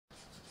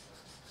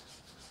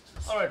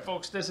Alright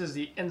folks, this is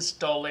the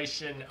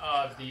installation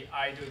of the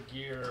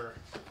Idogear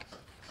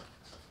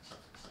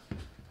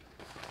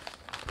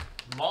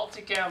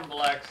Multicam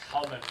black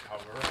helmet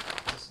cover.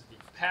 This is the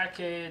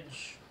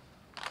package.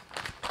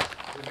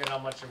 I forget how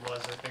much it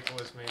was. I think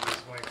it was maybe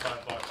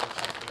 25 bucks or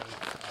something.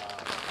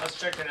 Let's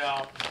check it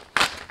out.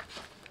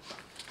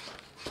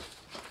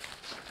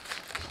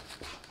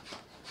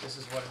 This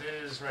is what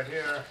it is right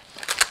here.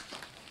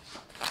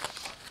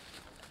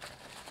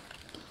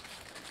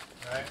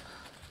 Right.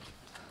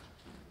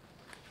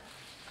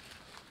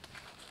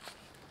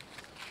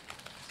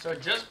 So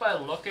just by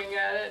looking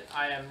at it,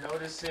 I am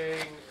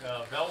noticing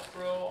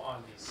Velcro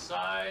on the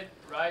side,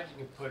 right?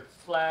 You can put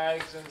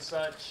flags and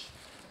such.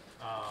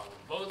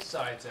 Both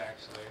sides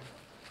actually.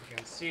 You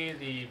can see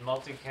the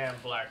multicam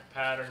black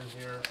pattern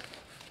here.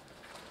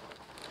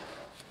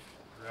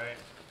 Right?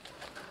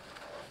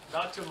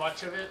 Not too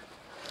much of it.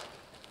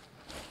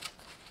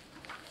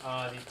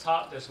 The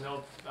top, there's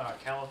no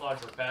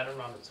camouflage or pattern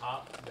on the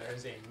top. There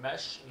is a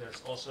mesh.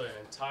 There's also an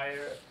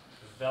entire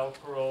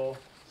Velcro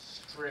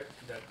strip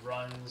that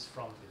runs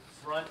from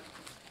the front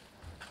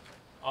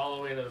all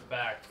the way to the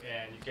back,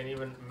 and you can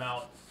even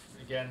mount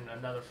again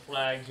another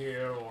flag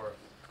here or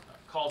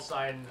a call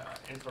sign,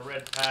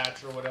 infrared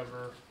patch or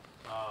whatever.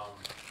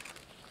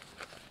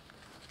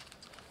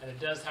 And it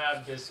does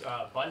have this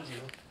bungee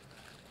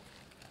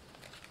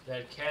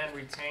that can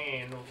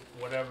retain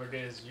whatever it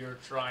is you're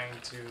trying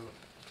to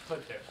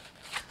put there.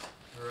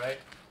 All right.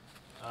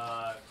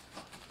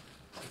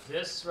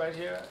 This right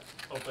here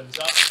opens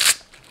up.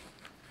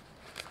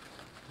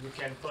 You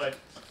can put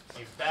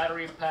a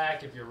battery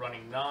pack if you're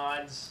running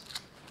nods.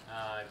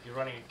 If you're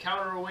running a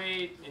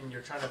counterweight and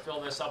you're trying to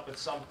fill this up with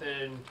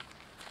something.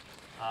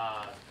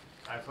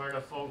 I've heard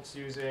of folks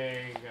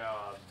using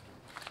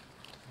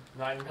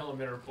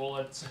 9mm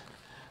bullets,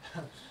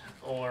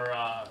 or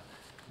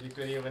you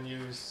could even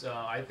use,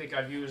 I think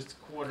I've used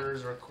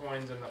quarters or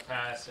coins in the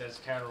past as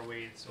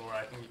counterweights, or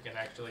I think you can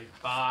actually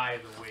buy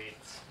the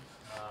weights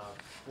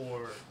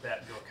for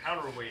that, your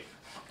counterweight.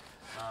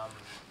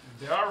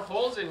 There are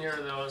holes in here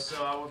though,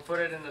 so I would put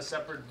it in a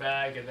separate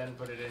bag and then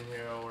put it in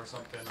here or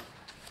something.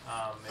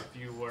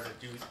 If you were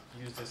to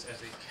use this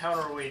as a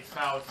counterweight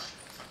pouch.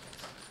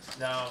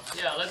 Now,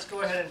 yeah, let's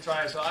go ahead and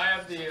try it. So I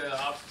have the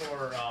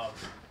Opscore,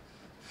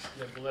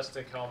 the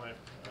ballistic helmet.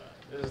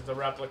 This is the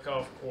replica,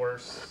 of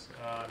course.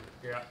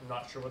 Yeah, I'm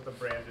not sure what the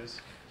brand is.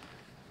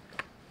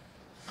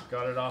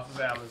 Got it off of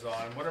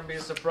Amazon. Wouldn't be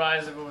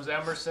surprised if it was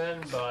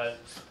Emerson, but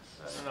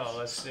I don't know.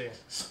 Let's see.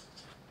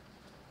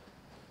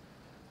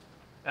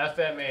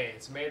 FMA.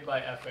 It's made by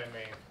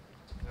FMA.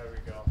 There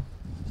we go.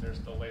 There's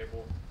the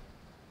label.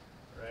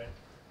 Right?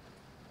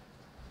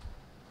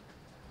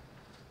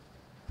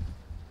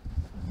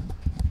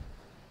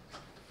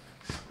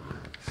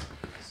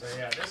 So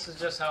yeah, this is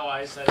just how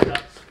I set it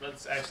up.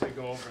 Let's actually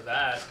go over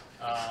that.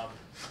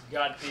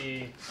 Got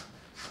the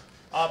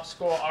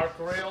Opscore arc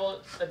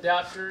rail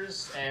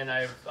adapters, and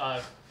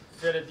I've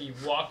fitted the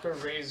Walker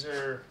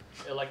Razor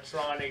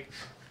electronic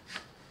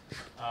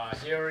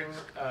hearing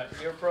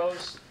ear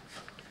pros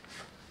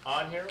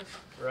on here,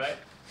 right?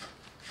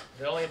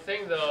 The only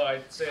thing though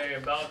I'd say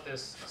about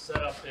this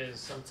setup is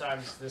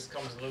sometimes this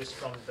comes loose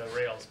from the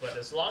rails, but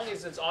as long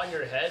as it's on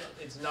your head,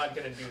 it's not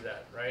going to do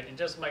that, right? It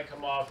just might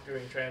come off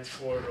during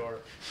transport, or,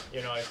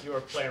 you know, if you were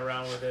playing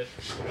around with it,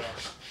 you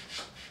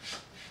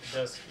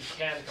know, it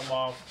can come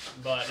off,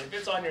 but if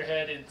it's on your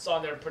head, it's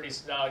on there pretty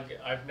snug.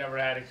 I've never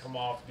had it come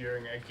off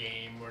during a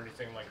game or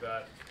anything like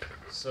that.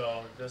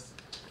 So this,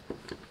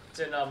 it's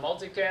in a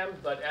multicam,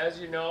 but as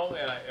you know,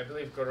 and I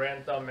believe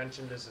Garantha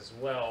mentioned this as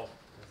well,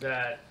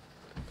 that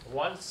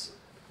once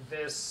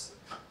this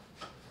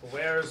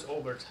wears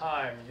over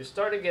time, you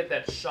start to get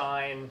that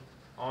shine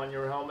on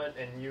your helmet,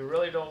 and you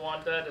really don't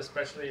want that,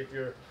 especially if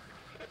you're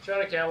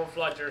trying to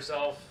camouflage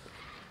yourself.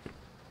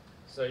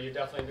 So you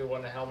definitely do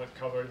want a helmet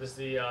cover. This is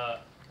the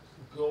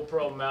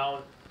GoPro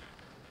mount.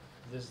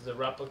 This is the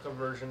replica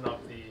version of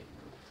the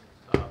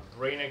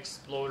Brain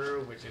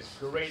Exploder, which is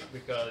great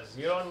because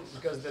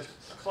the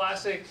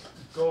classic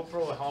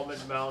GoPro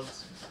helmet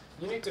mounts,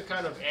 you need to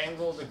kind of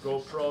angle the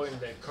GoPro in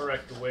the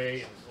correct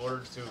way in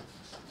order to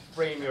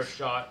frame your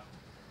shot.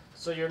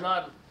 So you're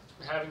not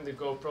having the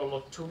GoPro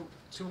look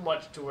too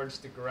much towards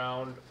the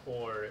ground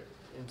or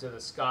into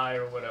the sky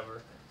or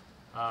whatever.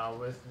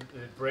 With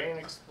the Brain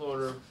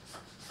Exploder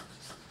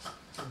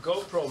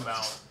GoPro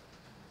mount,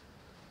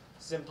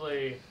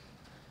 simply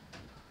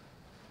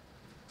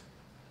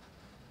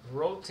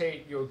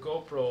rotate your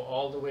GoPro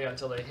all the way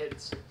until it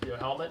hits your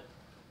helmet,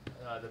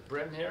 the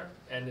brim here,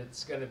 and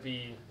it's going to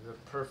be the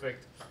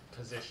perfect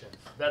position.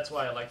 That's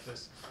why I like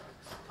this.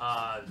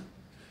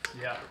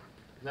 Yeah,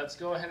 let's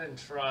go ahead and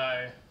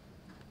try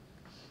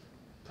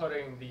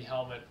putting the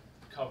helmet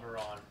cover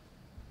on.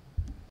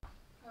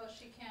 Well,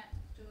 she can't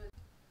do it.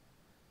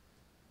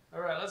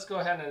 All right, let's go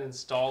ahead and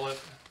install it.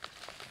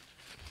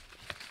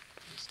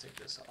 Let's take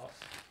this off.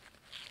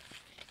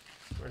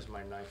 Where's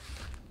my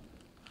knife?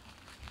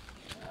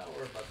 I'll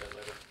worry about that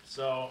later.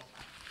 So,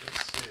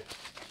 let's see.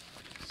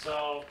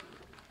 So,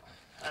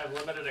 I have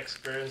limited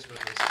experience with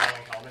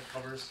installing helmet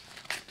covers.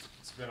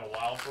 It's been a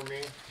while for me.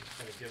 I'm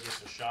going to give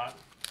this a shot.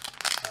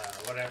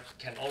 What I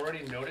can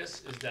already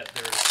notice is that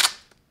there's,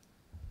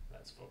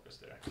 let's focus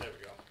there, there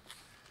we go.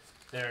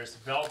 There's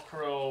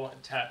Velcro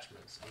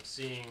attachments. I'm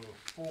seeing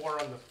 4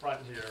 on the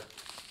front here,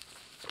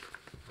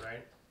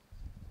 right?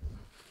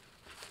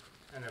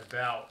 And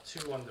about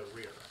 2 on the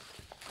rear.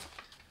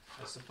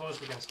 I suppose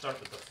we can start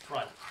with the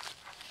front.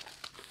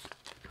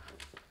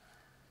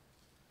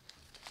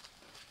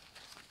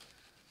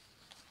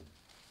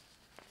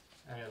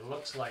 And it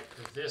looks like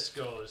this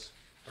goes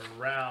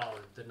around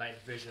the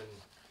night vision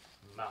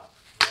mount,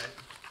 right?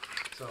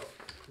 So,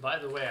 by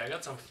the way, I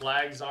got some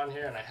flags on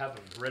here and I have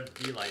a red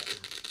B-light.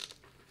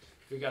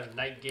 We got a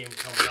night game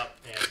coming up,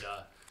 and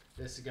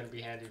this is gonna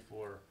be handy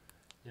for,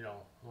 you know,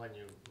 when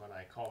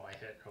I call my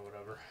hit or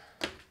whatever.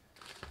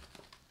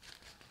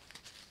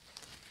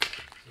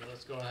 So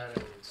let's go ahead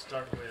and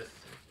start with,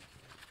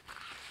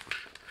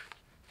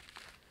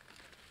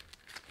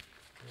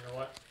 you know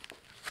what?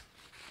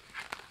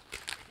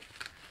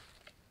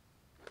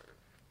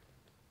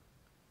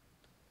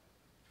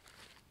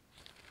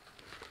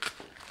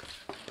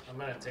 I'm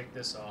gonna take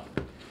this off.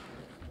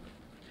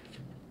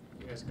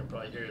 You guys can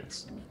probably hear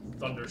it's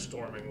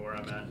thunderstorming where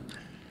I'm at.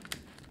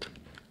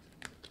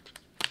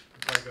 I'll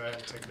probably go ahead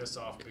and take this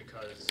off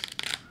because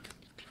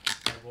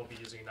I will be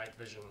using night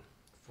vision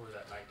for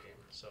that night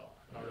game, so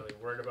I'm not really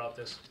worried about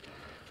this.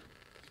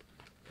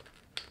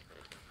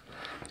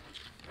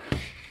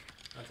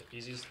 Not the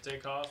easiest to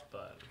take off,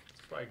 but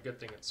it's probably a good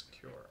thing it's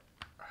secure.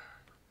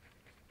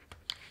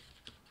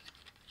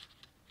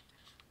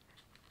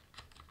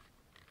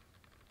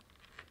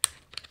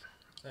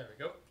 There we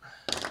go.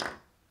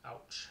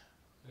 Ouch.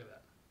 Look at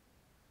that.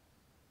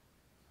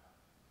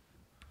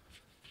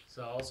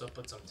 So I also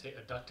put some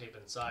duct tape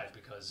inside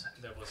because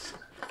it was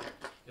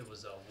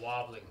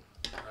wobbling,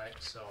 right?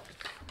 So,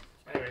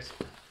 anyways.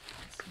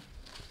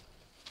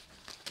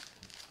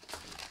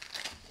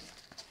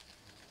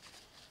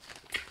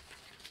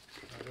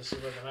 This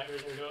is where the night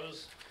vision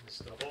goes. This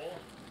is the hole.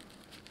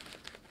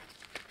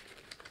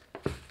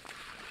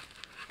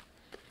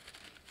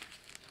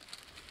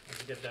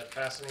 To get that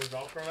fastening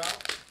Velcro out.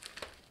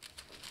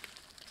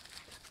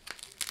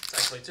 It's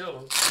actually 2 of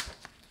them.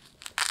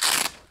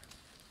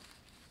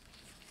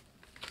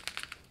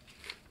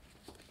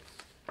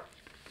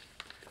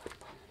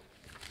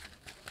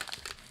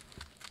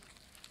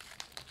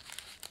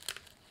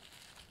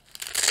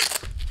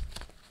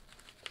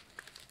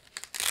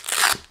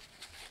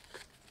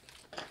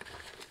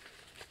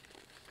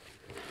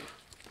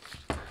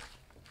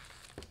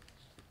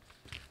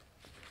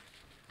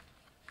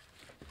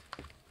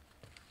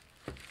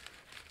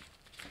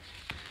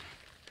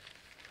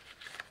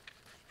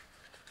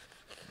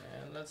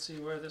 Let's see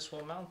where this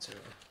will mount to.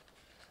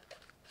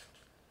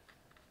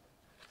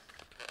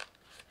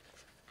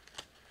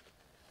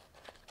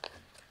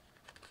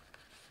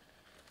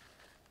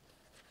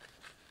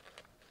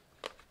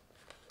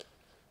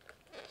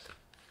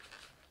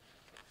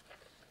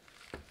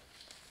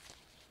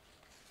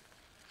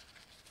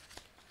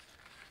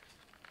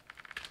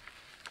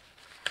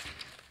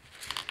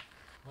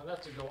 I'll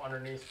have to go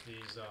underneath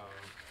these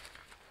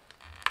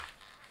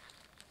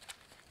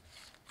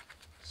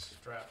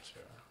straps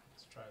here.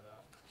 Let's try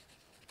that.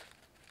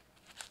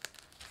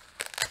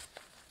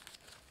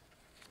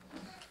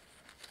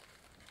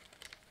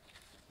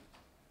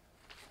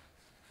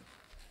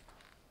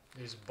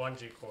 These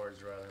bungee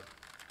cords, rather.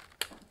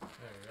 There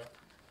we go.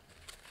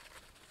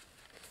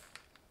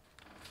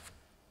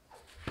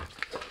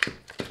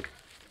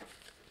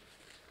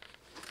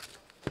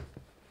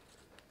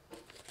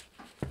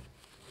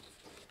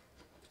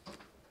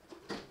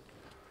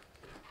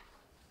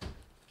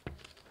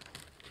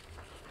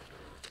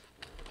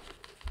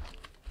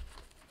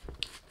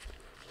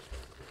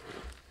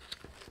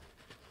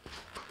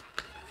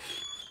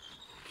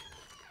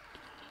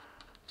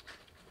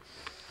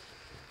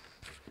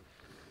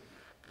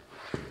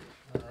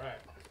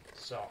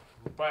 So,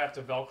 we'll probably have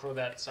to Velcro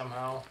that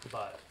somehow,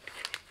 but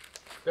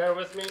bear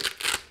with me.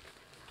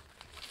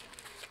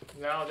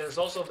 Now, there's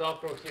also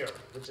Velcro here,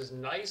 which is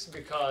nice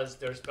because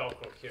there's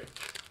Velcro here.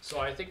 So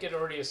I think it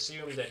already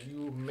assumed that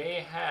you may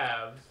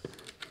have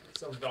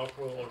some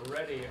Velcro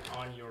already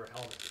on your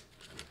helmet.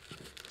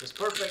 It's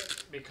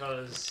perfect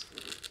because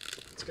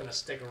it's going to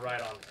stick right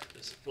on there.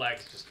 This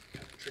flag's just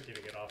kind of tricky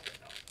to get off right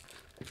now.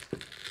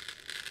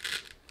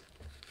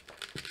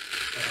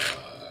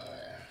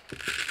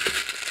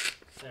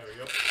 There we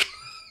go.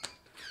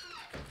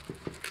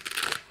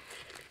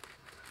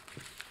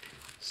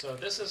 So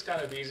this is kind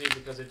of easy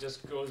because it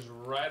just goes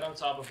right on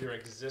top of your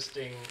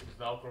existing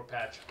Velcro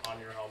patch on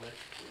your helmet.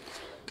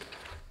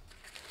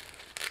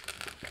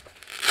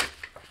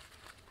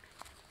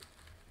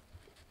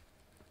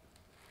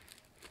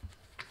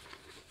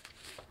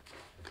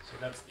 So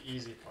that's the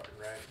easy part,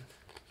 right?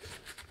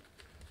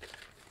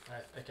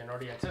 I can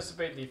already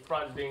anticipate the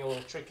front being a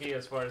little tricky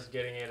as far as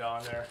getting it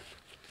on there.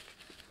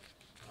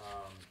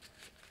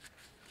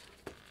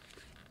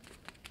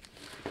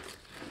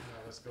 Now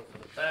let's go for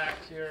the back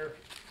here.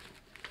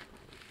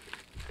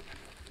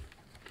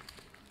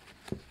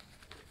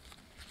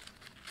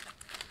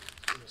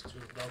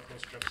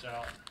 strips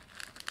out.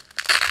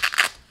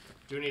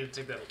 Do need to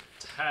take that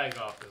tag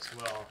off as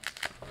well.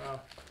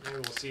 Well, maybe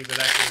we'll see if it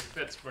actually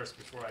fits first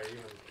before I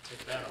even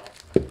take that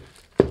off.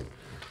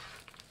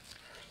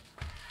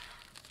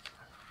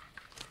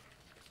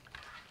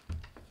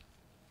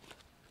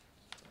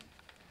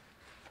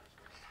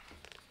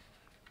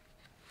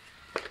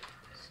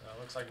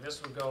 Looks like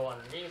this would go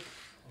underneath,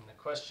 and the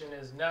question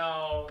is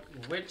now,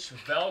 which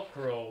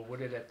Velcro would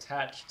it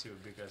attach to?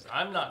 Because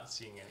I'm not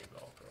seeing any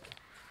Velcro,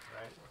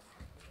 right?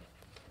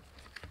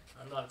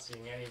 I'm not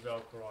seeing any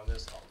Velcro on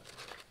this helmet.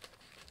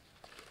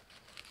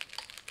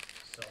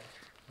 So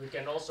we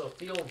can also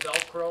feel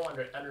Velcro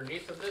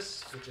underneath of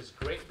this, which is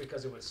great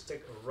because it would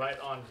stick right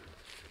on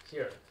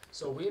here.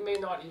 So we may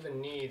not even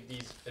need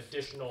these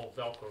additional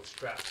Velcro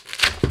straps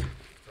here,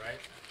 right?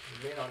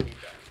 We may not need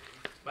that.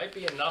 Might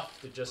be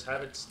enough to just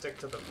have it stick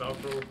to the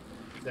Velcro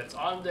that's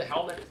on the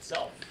helmet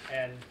itself,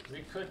 and we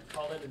could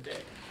call it a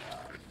day.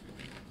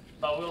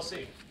 But we'll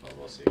see.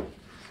 So,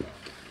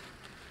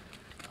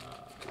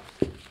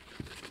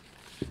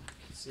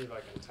 let's see if I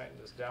can tighten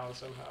this down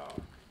somehow.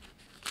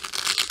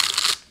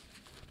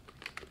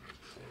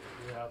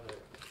 We have it.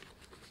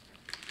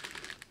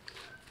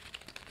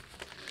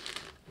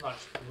 I'm not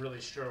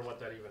really sure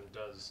what that even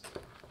does.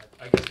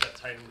 I guess that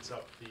tightens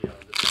up the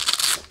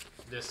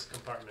this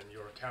compartment,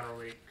 your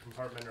counterweight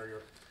compartment or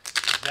your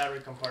battery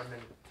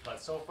compartment.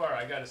 But so far,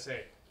 I gotta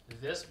say,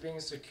 this being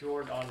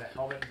secured on the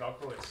helmet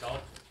Velcro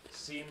itself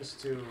seems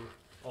to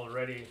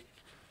already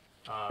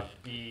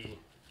be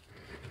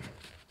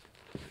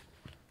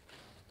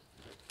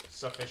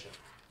sufficient,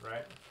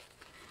 right?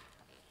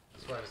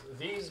 As far as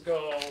these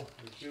go,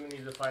 we do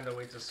need to find a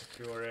way to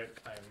secure it.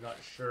 I'm not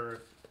sure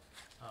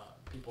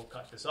people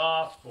cut this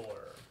off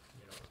or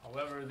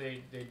however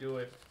they do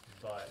it,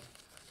 but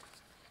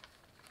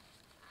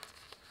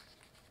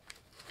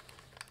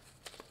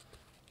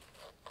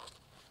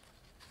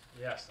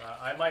yes,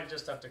 I might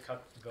just have to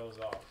cut those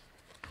off.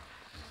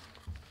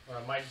 Or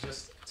I might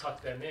just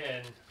tuck them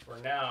in for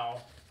now.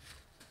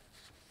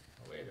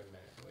 Wait a minute.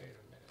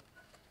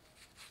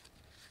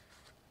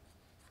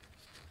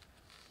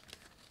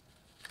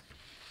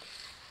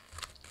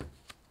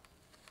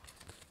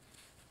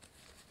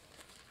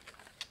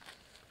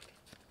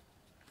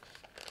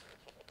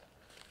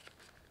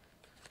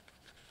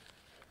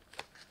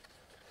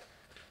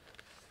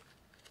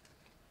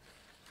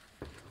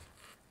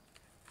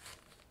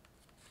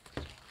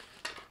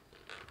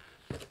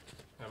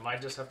 I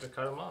might just have to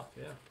cut them off,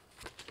 yeah.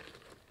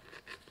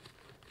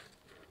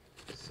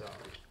 So.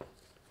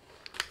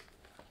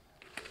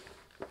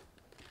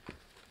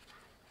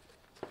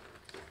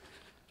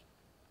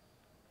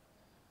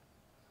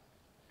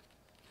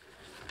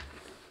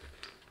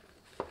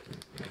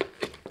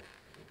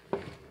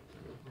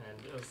 And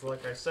it's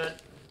like I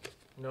said,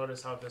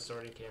 notice how this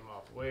already came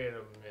off. Wait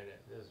a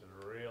minute, this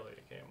really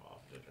came off,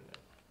 didn't it?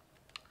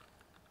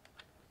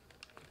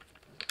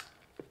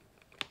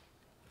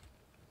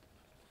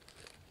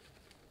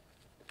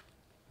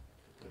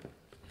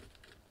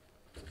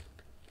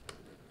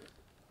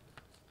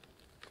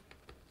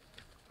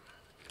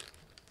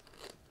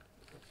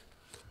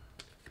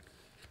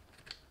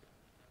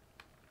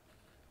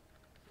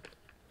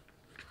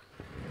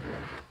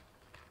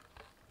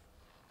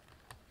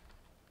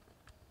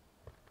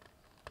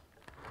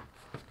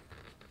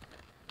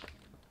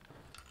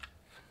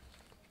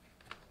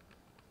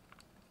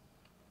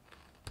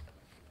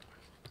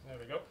 There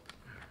we go.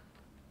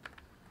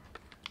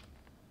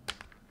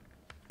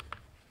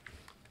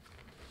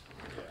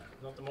 Yeah,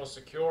 not the most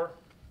secure,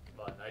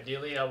 but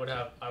ideally I would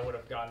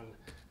have gotten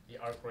the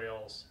arc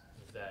rails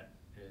that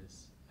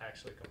is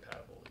actually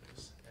compatible with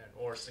this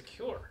or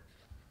secure.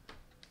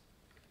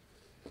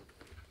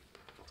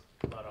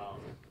 But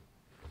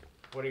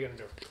what are you gonna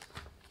do?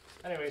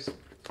 Anyways,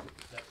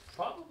 that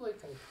probably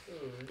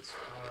concludes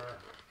our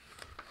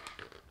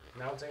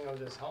mounting of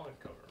this helmet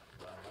cover.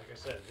 Like I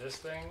said, this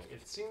thing,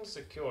 it seems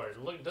secure.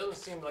 It doesn't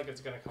seem like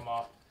it's going to come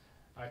off.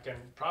 I can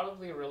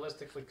probably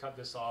realistically cut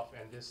this off,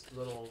 and this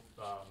little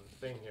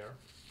thing here,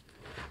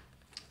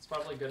 it's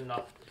probably good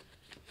enough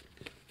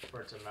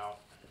for it to mount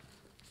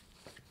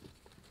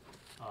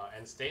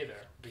and stay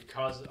there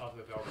because of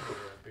the Velcro,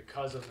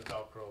 because of the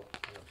Velcro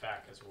on the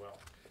back as well,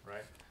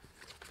 right?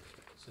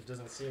 So it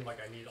doesn't seem like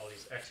I need all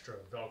these extra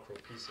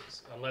Velcro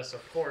pieces, unless,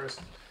 of course,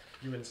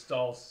 you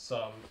install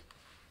some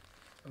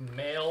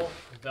male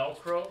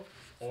Velcro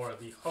or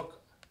the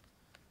hook,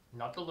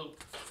 not the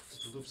loop.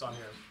 The loop's on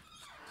here,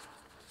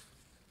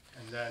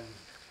 and then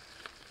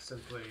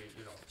simply,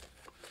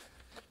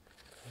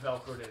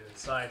 Velcroed it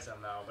inside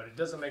somehow. But it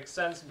doesn't make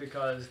sense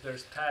because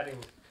there's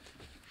padding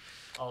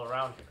all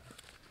around here,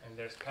 and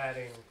there's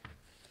padding.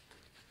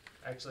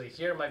 Actually,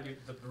 here might be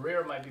the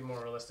rear might be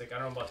more realistic. I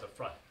don't know about the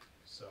front.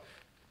 So,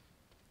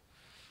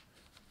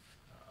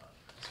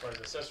 as far as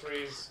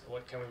accessories,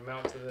 what can we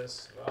mount to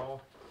this?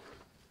 Well,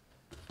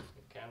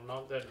 we can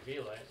mount that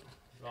V-light.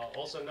 Well,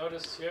 also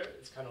notice here,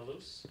 it's kind of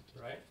loose,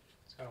 right?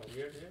 It's kind of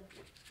weird here.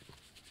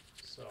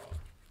 So,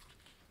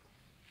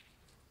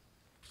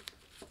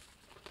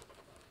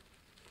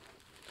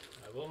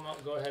 I will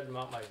go ahead and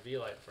mount my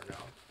V-light for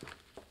now.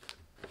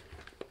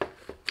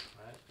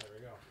 Alright, there we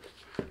go.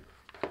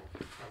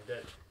 I'm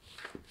dead.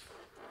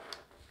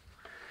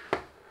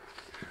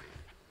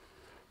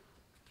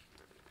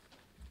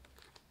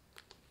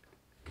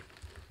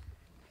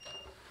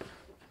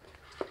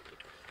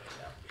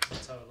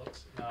 That's how it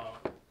looks. Now,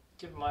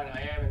 keep in mind,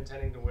 I am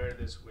intending to wear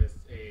this with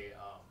a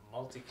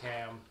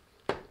multicam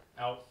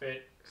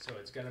outfit, so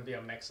it's going to be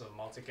a mix of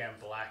multicam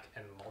black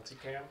and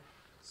multicam.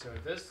 So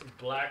this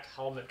black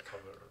helmet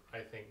cover, I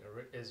think,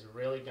 is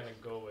really going to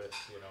go with,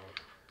 you know,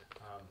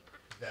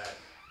 that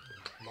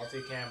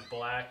multicam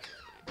black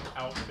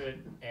outfit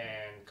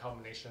and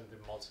combination of the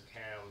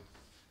multicam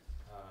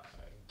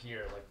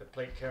gear, like the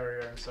plate carrier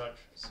and such.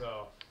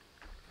 So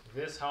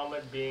this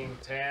helmet being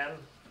tan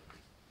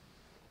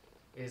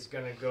is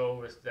gonna go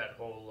with that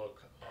whole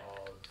look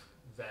of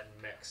that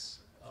mix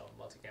of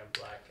multicam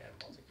black and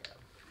multicam.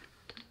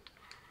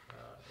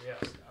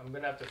 Yes, I'm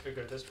gonna have to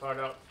figure this part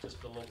out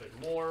just a little bit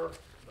more,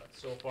 but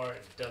so far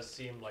it does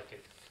seem like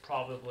it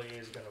probably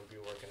is gonna be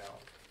working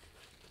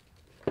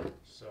out.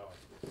 So,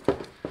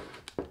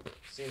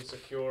 seems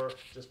secure.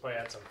 Just probably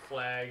add some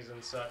flags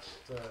and such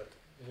to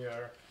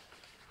here.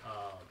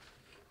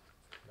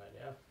 But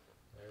yeah,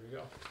 there we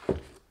go.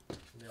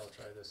 Maybe I'll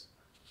try this.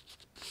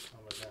 How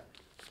about that?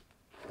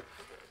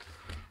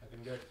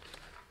 Looking good.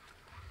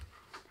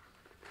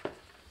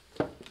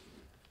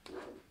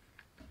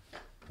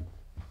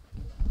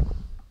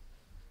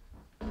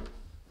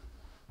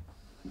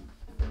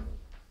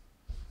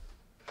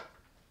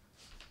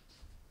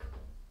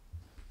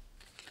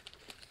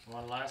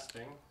 One last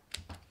thing.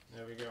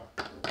 There we go.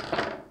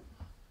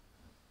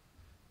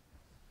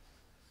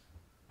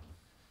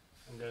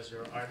 And there's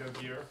your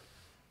Idogear.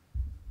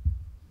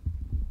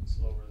 Let's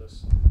lower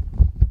this.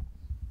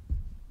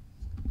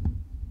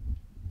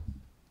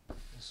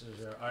 This is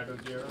your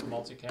Idogear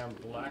Multicam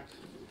Black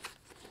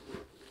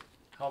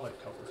helmet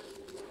cover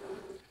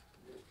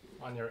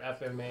on your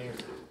FMA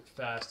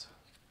fast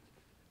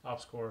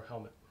Opscore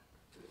helmet.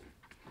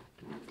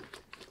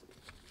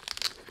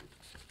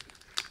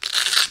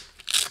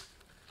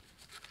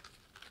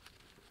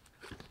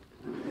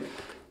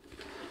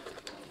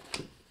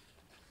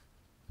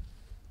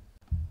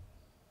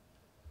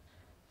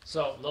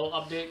 So, little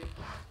update.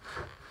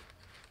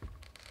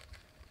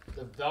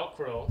 The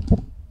Velcro,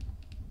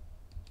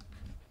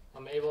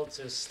 I'm able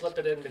to slip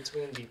it in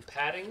between the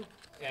padding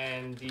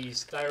and the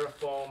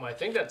styrofoam, I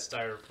think that's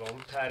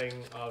styrofoam,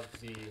 padding of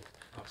the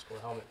Opscore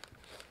helmet.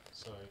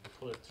 So you can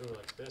pull it through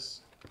like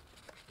this,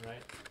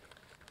 right?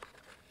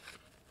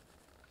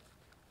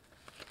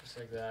 Just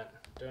like that.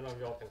 Don't know if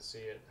y'all can see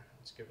it.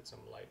 Let's give it some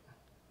light.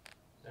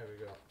 There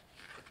we go.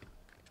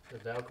 The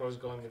Velcro is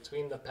going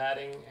between the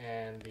padding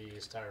and the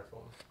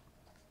styrofoam.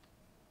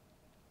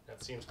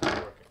 That seems to be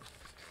working.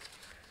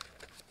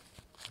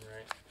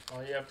 Alright,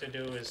 all you have to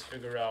do is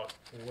figure out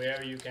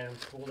where you can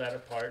pull that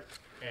apart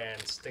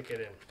and stick it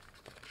in.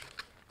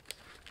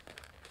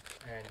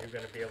 And you're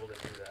going to be able to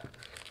do that.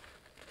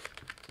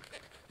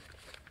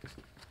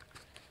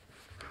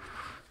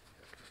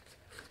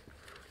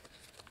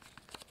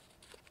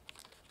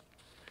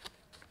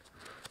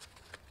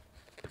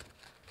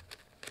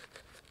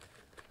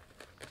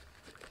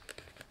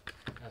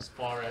 As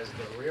far as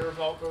the rear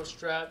Velcro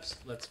straps,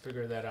 let's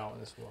figure that out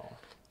as well.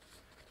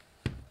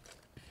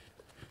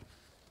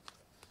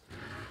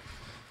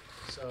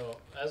 So,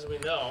 as we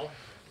know,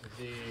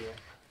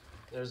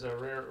 there's a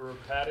rear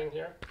padding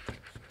here.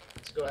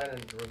 Let's go ahead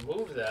and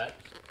remove that.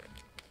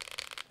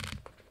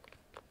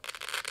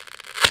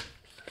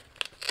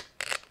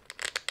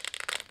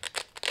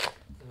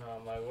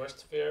 My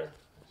worst fear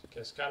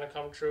has kind of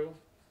come true.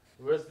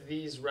 With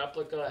these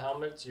replica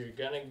helmets, you're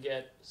gonna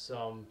get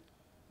some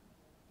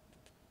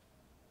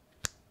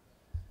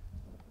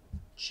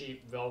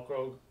cheap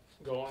Velcro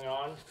going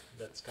on.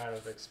 That's kind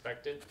of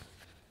expected,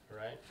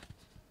 right?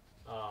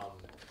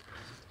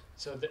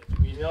 So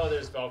we know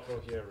there's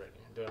Velcro here already.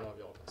 Don't know if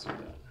y'all can see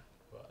that,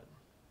 but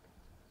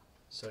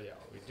so yeah,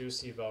 we do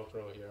see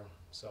Velcro here.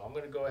 So I'm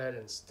gonna go ahead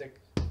and stick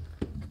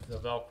the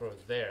Velcro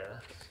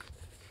there.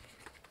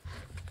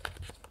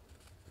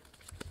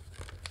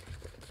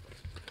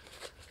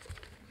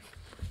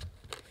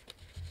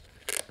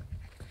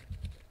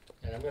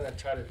 And I'm gonna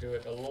try to do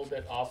it a little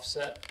bit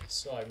offset,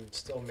 so I'm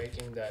still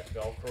making that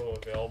Velcro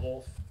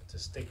available to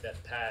stick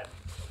that pad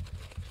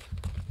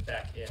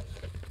back in.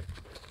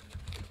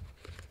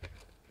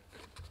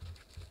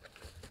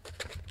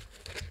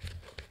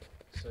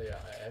 So yeah,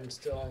 I am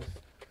still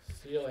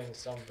feeling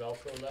some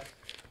Velcro left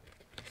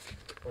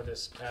for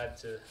this pad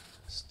to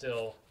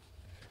still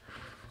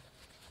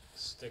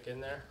stick in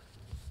there.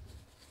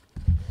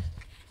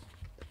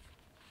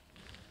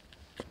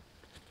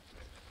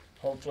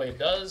 Hopefully it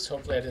does.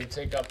 Hopefully I didn't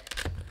take up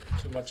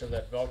too much of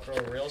that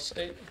Velcro real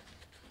estate.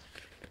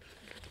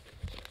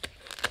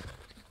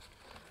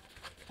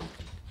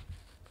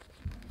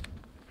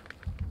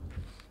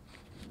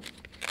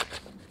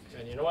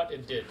 And you know what?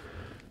 It did.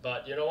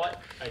 But you know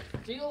what? I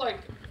feel like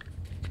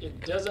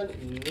it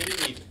doesn't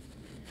need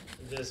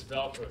this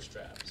Velcro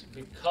straps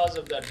because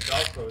of that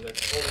Velcro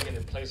that's holding it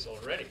in place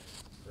already,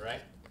 right?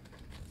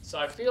 So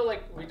I feel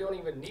like we don't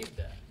even need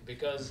that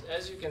because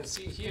as you can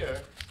see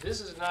here,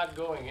 this is not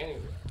going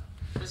anywhere.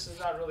 This is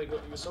not really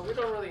good, so we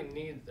don't really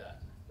need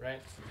that, right?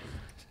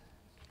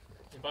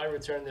 If I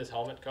return this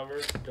helmet cover,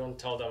 don't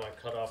tell them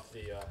I cut off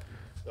the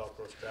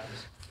Velcro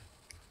straps.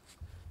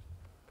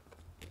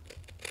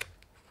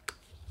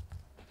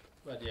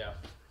 But yeah,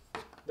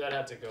 that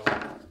had to go.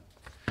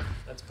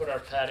 Let's put our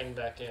padding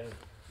back in.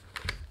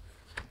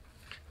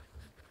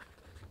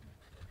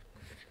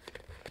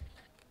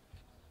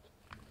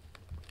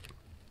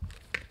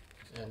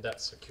 And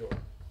that's secure.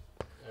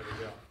 There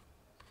we go.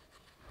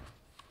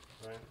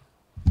 Right.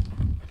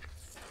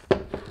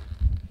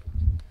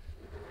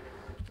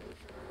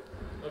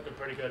 Looking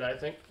pretty good, I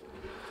think.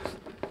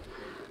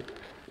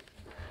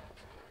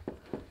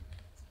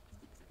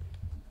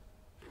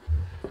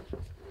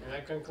 And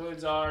that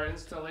concludes our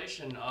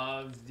installation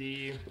of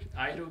the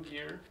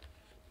Idogear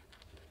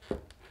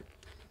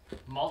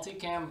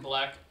Multicam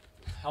black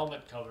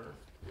helmet cover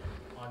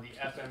on the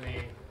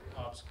FMA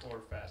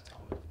Opscore fast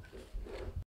helmet.